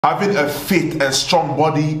Having a fit and strong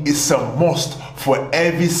body is a must for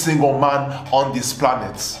every single man on this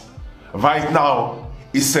planet. Right now,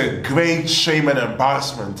 it's a great shame and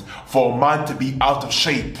embarrassment for a man to be out of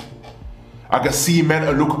shape. I can see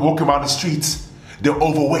men walking around the streets, they're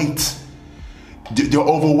overweight. They're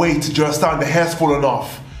overweight, do you understand? The hair's falling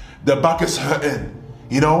off, the back is hurting,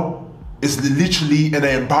 you know? It's literally an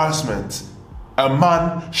embarrassment. A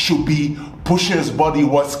man should be pushing his body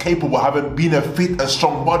what's capable, having been a fit and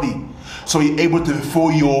strong body, so you're able to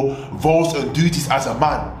fulfill your roles and duties as a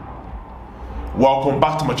man. Welcome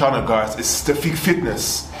back to my channel, guys. It's the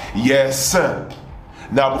Fitness. Yes, sir.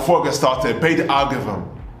 Now, before I get started, obey the algorithm.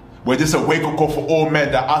 Where there's a wake-up call for all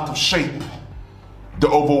men that are out of shape, the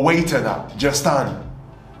overweight and that, just stand.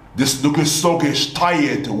 Just looking sluggish,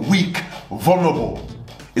 tired, weak, vulnerable.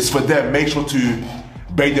 It's for them. Make sure to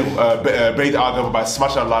obey the algorithm by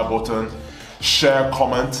smashing that like button, share,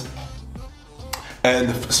 comment,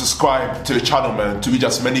 and subscribe to the channel, man, to reach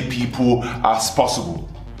as many people as possible.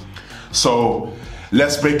 So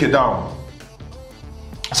let's break it down.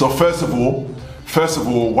 So first of all,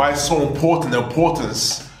 why it's so important, the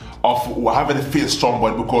importance of having a fit and strong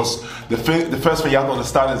body, because the first thing you have to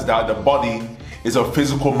understand is that the body is a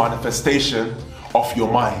physical manifestation of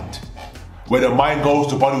your mind. Where the mind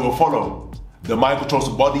goes, the body will follow. The mind controls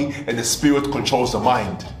the body and the spirit controls the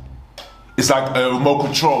mind. It's like a remote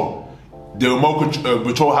control. The remote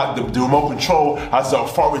control has the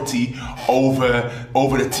authority over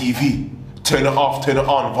the TV. Turn it off, turn it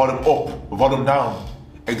on, volume up, volume down.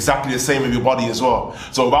 Exactly the same with your body as well.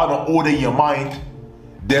 So without an order in your mind,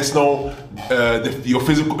 there's no your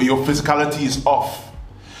physicality is off.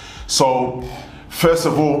 So first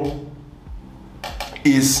of all,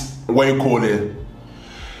 is what you call it.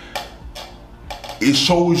 It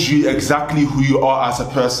shows you exactly who you are as a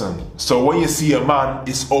person. So when you see a man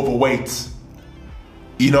is overweight,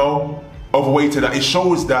 you know, overweight, and it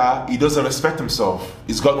shows that he doesn't respect himself.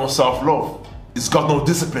 He's got no self-love. He's got no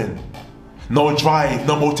discipline, no drive,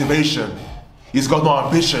 no motivation. He's got no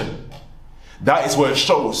ambition. That is what it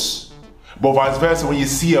shows. But vice versa, when you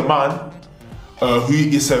see a man who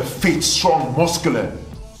is a fit, strong, muscular,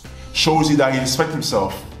 shows you that he respects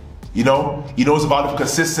himself. You know, he knows about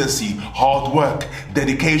consistency, hard work,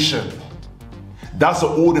 dedication. That's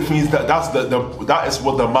all the things that is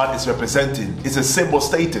what the man is representing. It's a symbol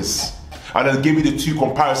status. And I'll give you the two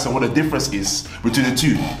comparison, what the difference is between the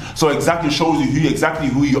two. So exactly shows you exactly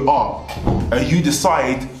who you are. And you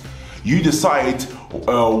decide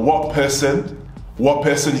what person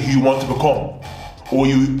you want to become, or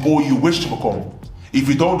you wish to become. If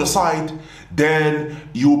you don't decide, then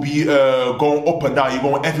you'll be going up and down, you're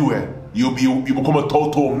going everywhere. You become a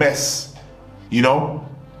total mess, you know?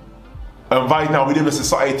 And right now we live in a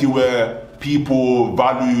society where people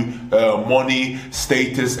value money,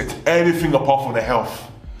 status, everything apart from their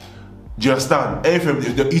health. Do you understand?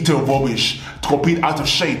 Everything, they're eating rubbish, complete out of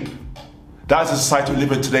shape. That's the society we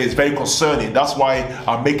live in today. It's very concerning. That's why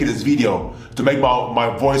I'm making this video, to make my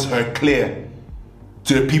voice heard clear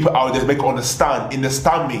to the people out there, to make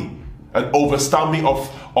understand me, and overstand me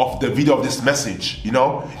of the video of this message. You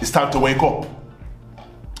know, it's time to wake up.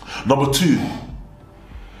 Number two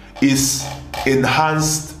is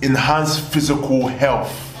enhanced physical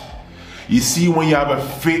health. You see, when you have a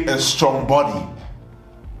fit and strong body,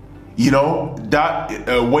 you know that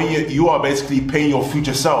when you are basically paying your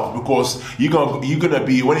future self, because you're gonna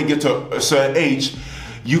be, when you get to a certain age,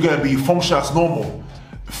 you're gonna be functional as normal.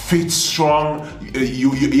 Fit, strong,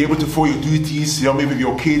 you're able to fulfill your duties, you know, maybe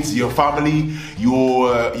your kids, your family,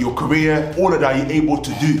 your career, all of that you're able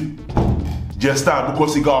to do. Just that,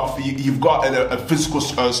 because you've got a physical,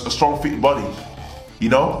 a strong, fit body, you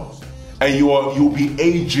know, and you'll be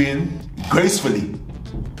aging gracefully,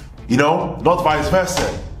 you know, not vice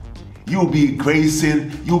versa. You'll be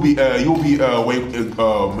aging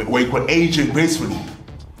gracefully.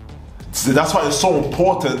 So that's why it's so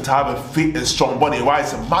important to have a fit and strong body. Why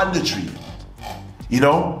it's mandatory, you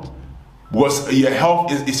know, because your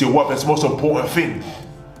health is your wealth. It's the most important thing,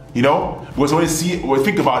 you know. Because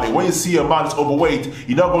think about it. When you see a man that's overweight,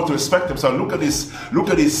 you're not going to respect him. So look at this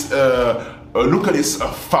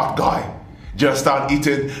fat guy just start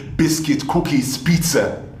eating biscuit, cookies,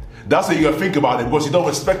 pizza. That's how you're gonna think about it, because you don't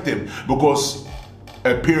respect him, because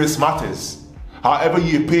appearance matters. However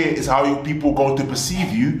you appear is how people are going to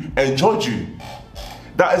perceive you and judge you.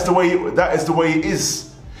 That is the way it is.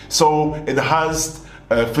 So enhanced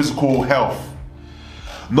physical health.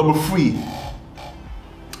 Number three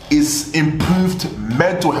is improved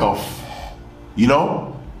mental health. You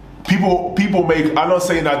know, people make, I'm not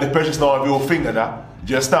saying that depression is not a real thing and that,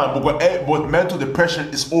 do you understand? But mental depression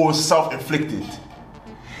is always self-inflicted.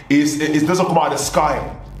 It doesn't come out of the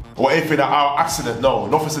sky or anything out of accident. No,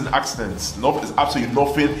 nothing's an accident. It's absolutely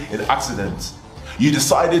nothing in accident. You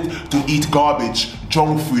decided to eat garbage,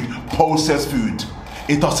 junk food, processed food,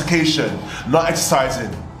 intoxication, not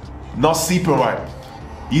exercising, not sleeping right.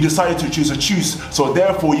 You decided to choose. So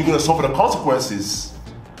therefore, you're going to suffer the consequences,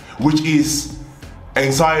 which is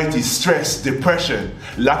anxiety, stress, depression,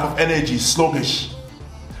 lack of energy, sluggish,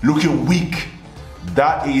 looking weak.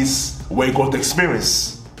 That is what you're going to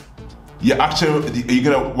experience. You're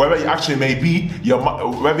gonna, wherever your action may be,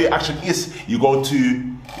 wherever your action is, you're going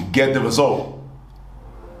to get the result.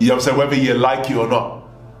 You know what I'm saying? Whether you like it or not.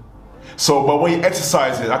 So, but when you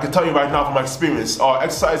exercise it, I can tell you right now from my experience,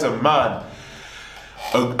 exercise a man,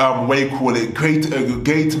 what do you call it?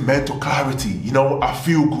 Great mental clarity. You know, I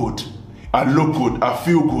feel good, I look good, I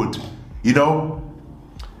feel good. You know,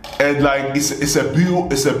 and like it's a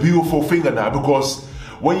beautiful thing now, because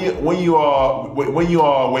when you are what you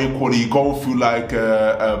call it, you're going through like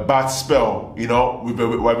a bad spell, you know,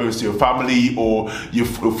 whether it's your family or you're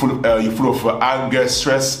full of anger,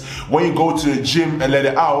 stress. When you go to the gym and let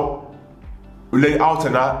it out and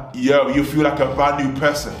that, you feel like a brand new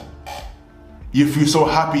person. You feel so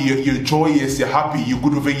happy, you're joyous, you're happy, you're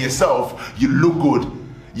good within yourself, you look good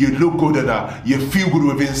and that, you feel good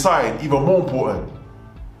within inside. Even more important.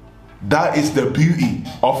 That is the beauty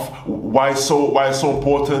of why it's so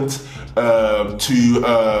important to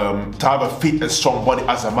have a fit and strong body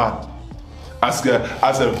as a man, as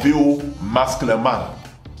a real masculine man.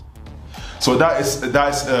 So that's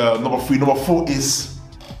number 3. Number 4 is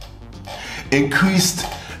increased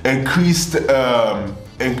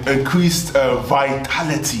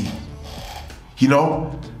vitality. You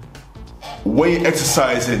know, when you're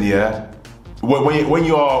exercising, when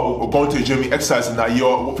you are going to the gym, exercising, now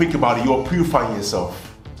think about it, you're purifying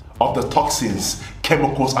yourself of the toxins,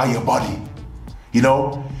 chemicals out of your body. You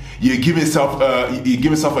know, you're giving yourself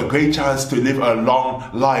a great chance to live a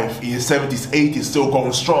long life in your 70s, 80s, still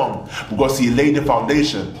going strong, because you laid the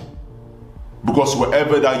foundation. Because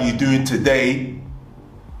whatever that you're doing today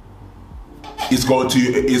is going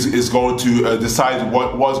to decide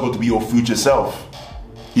what's going to be your future self.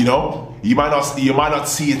 You know, you might not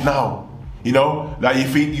see it now. You know, like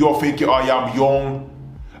you're thinking, oh yeah, I'm young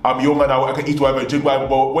and I can eat whatever, drink whatever.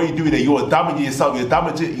 But what you're doing there, you're damaging yourself. You're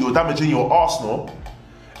damaging your arsenal,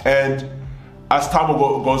 and as time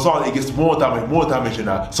goes on, it gets more damage in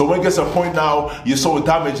that. So when it gets to a point now, you're so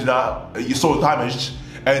damaged,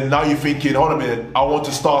 and now you're thinking, hold on a minute, I want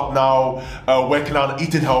to start now working out and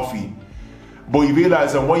eating healthy. But you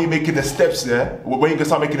realize that when you're making the steps there, when you can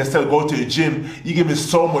start making the steps, go to the gym, you give me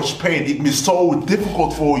so much pain. It can be so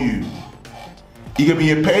difficult for you. You can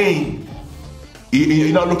be in pain.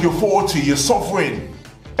 You're not looking forward to it. You're suffering,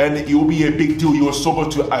 and it will be a big deal. You will struggle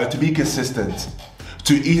to be consistent,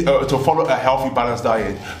 to eat, to follow a healthy, balanced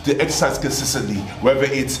diet, to exercise consistently, whether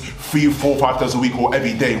it's 3, 4, 5 times a week or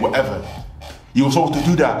every day, whatever. You will struggle to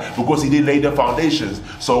do that because you didn't lay the foundations.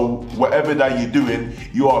 So whatever that you're doing,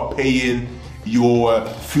 you are paying your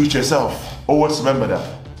future self. Always remember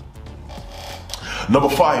that. Number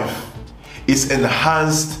 5 is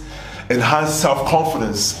enhanced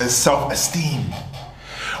self-confidence and self-esteem.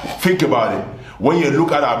 Think about it. When you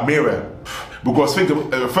look at a mirror, because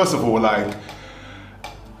first of all, like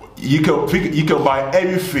you can buy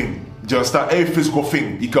everything, just every physical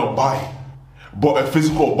thing you can buy, but a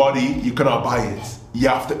physical body you cannot buy it. You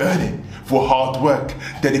have to earn it for hard work,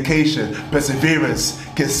 dedication, perseverance,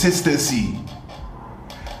 consistency.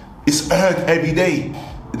 It's earned every day.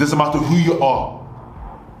 It doesn't matter who you are.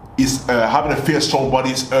 Is having a fair, strong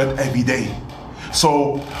body is earned every day.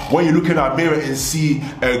 So when you look in that mirror and see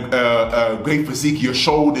a great physique, your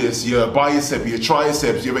shoulders, your bicep, your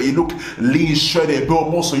triceps, you look lean, shredded,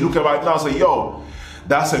 built muscle, you look at it right now and say, yo,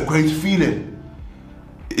 that's a great feeling.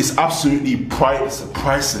 It's absolutely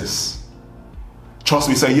priceless. Trust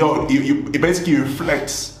me, say, yo, it basically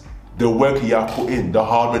reflects the work you have put in, the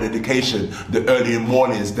hard work, dedication, the early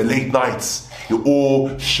mornings, the late nights. It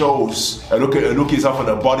all shows. And look yourself on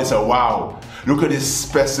the body and say, wow, look at this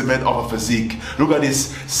specimen of a physique. Look at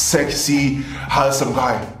this sexy, handsome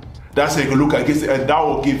guy. That's how you can look at it, and that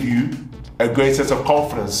will give you a great sense of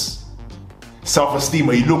confidence, self-esteem,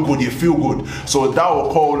 where you look good, you feel good. So that will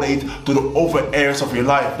correlate to the other areas of your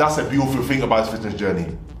life. That's a beautiful thing about this fitness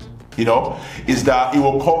journey. You know, is that it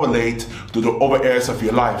will correlate to the other areas of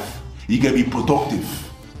your life. You can be productive.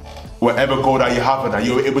 Whatever goal that you have, and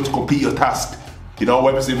you're able to complete your task. You know,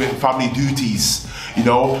 whether it's in family duties, you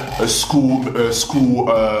know, school,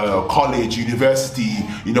 college, university,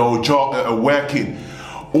 you know, job, working,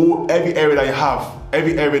 or every area that you have,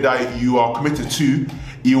 every area that you are committed to,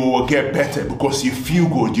 you will get better because you feel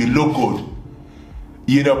good, you look good,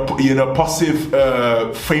 you're in a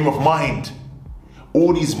positive frame of mind.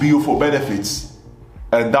 All these beautiful benefits,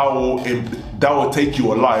 and that will take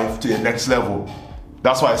your life to the next level.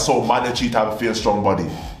 That's why it's so mandatory to have a fit, strong body.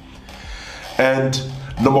 And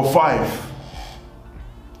number 5,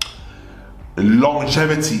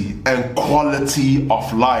 longevity and quality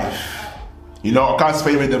of life. You know, I can't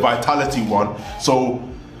explain with the vitality one. So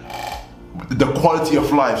the quality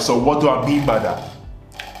of life. So what do I mean by that?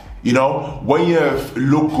 You know, when you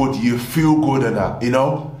look good, you feel good and that, you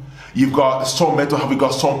know, you've got strong mental health, you've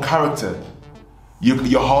got strong character,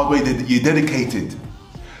 you're hard working, you're dedicated.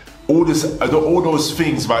 All those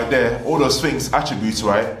things right there, all those things, attributes,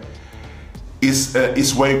 right, is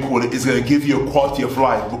what you call it, is going to give you a quality of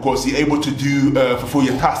life because you're able to do fulfill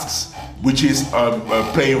your tasks, which is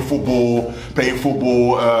playing football,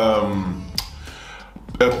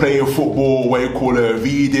 what you call it,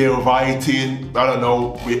 reading, writing, I don't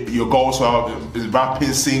know, your goals are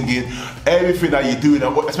rapping, singing, everything that you're doing,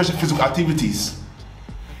 especially physical activities.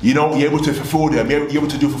 You know, you're able to fulfill them, you're able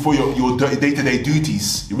to fulfill your day-to-day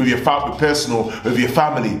duties with your personal, with your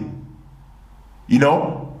family. You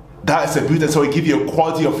know, that is a beauty. So it gives you a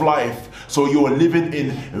quality of life. So you're living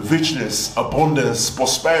in richness, abundance,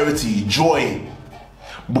 prosperity, joy.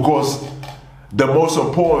 Because the most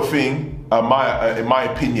important thing, in my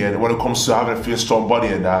opinion, when it comes to having a fit, strong body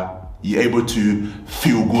and that, you're able to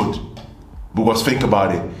feel good. Because think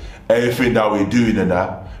about it, everything that we're doing and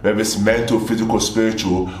that, whether it's mental, physical,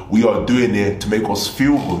 spiritual, we are doing it to make us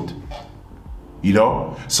feel good. You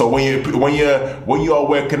know, so when you're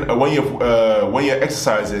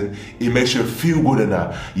exercising, it makes you feel good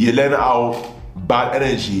enough. You let out bad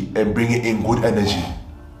energy and bring it in good energy.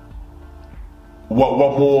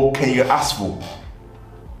 What more can you ask for?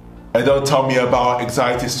 And don't tell me about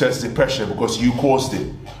anxiety, stress, depression because you caused it.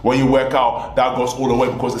 When you work out, that goes all the way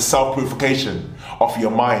because it's self-purification of your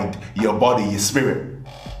mind, your body, your spirit.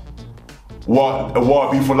 What a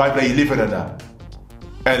beautiful life that you're living in that.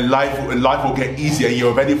 And life will get easier and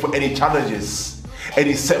you're ready for any challenges,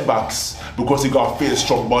 any setbacks, because you got a fit,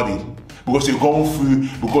 strong body. Because you're going through,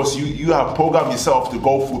 because you have programmed yourself to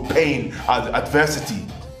go through pain and adversity.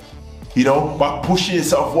 You know, by pushing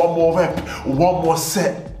yourself one more rep, one more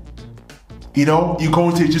set. You know, you're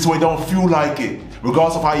going to just when you don't feel like it,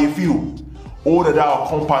 regardless of how you feel. All of that are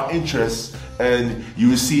compound interest, and you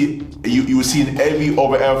will see in every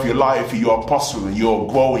other area of your life, you are prospering, you're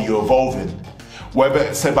growing, you're evolving.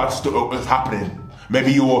 Whether setbacks is happening,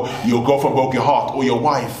 maybe your girlfriend broke your heart, or your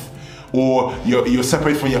wife, or you're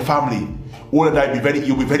separated from your family. All of that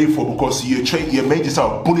you'll be ready for because you made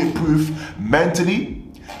yourself bulletproof mentally,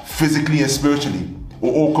 physically, and spiritually.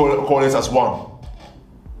 Or all call this as one.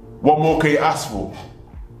 What more can you ask for?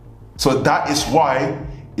 So that is why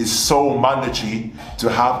it's so mandatory to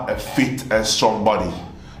have a fit and strong body.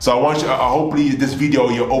 So I want you, hopefully this video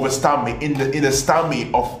you understand me, understand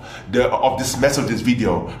me of this message of this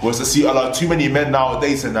video. Because I see too many men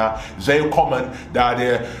nowadays and it's very common that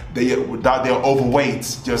they're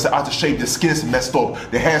overweight, just out of shape, their skin's messed up,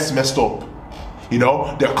 their hair's messed up, you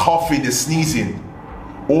know, they're coughing, they're sneezing,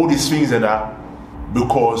 all these things and that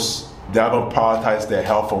because they haven't prioritized their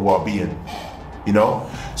health and well-being, you know.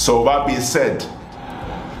 So that being said,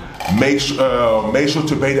 make sure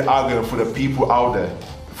to make the argument for the people out there.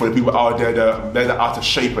 For the people out there that are out of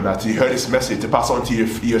shape and that, you heard this message, to pass on to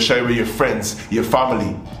your share with your friends, your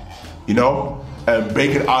family, you know, and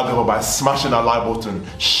make an argument by smashing that like button,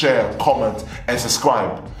 share, comment, and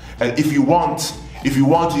subscribe. And if you want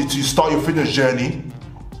you to start your fitness journey,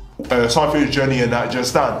 start your fitness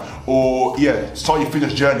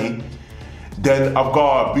journey, then I've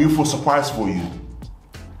got a beautiful surprise for you.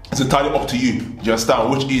 It's entirely up to you,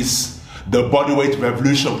 which is the Bodyweight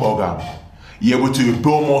Revolution program. You're able to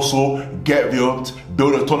build muscle, get built,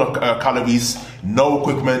 build a ton of calories, no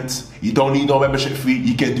equipment, you don't need no membership fee,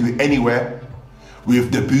 you can do it anywhere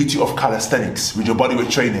with the beauty of calisthenics, with your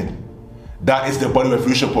bodyweight training. That is the Body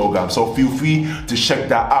Revolution program. So feel free to check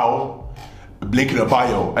that out, link in the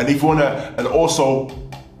bio. And if you wanna, and also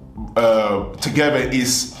together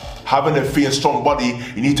is having a fit and strong body,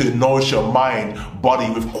 you need to nourish your mind, body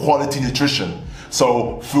with quality nutrition.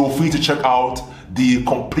 So feel free to check out the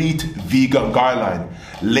complete vegan guideline,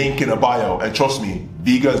 link in the bio. And trust me,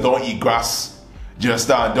 vegans don't eat grass, they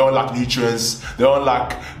don't lack nutrients, they don't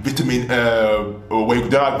lack vitamin, they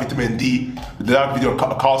don't lack vitamin D, they lack vitamin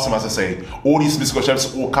calcium, as I say. All these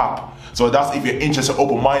misconceptions all cap. So that's if you're interested,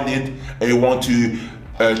 open-minded, and you want to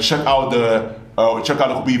check out the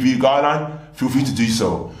complete vegan guideline, feel free to do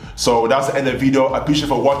so. So that's the end of the video. I appreciate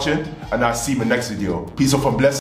you for watching, and I'll see you in the next video. Peace out and blessings.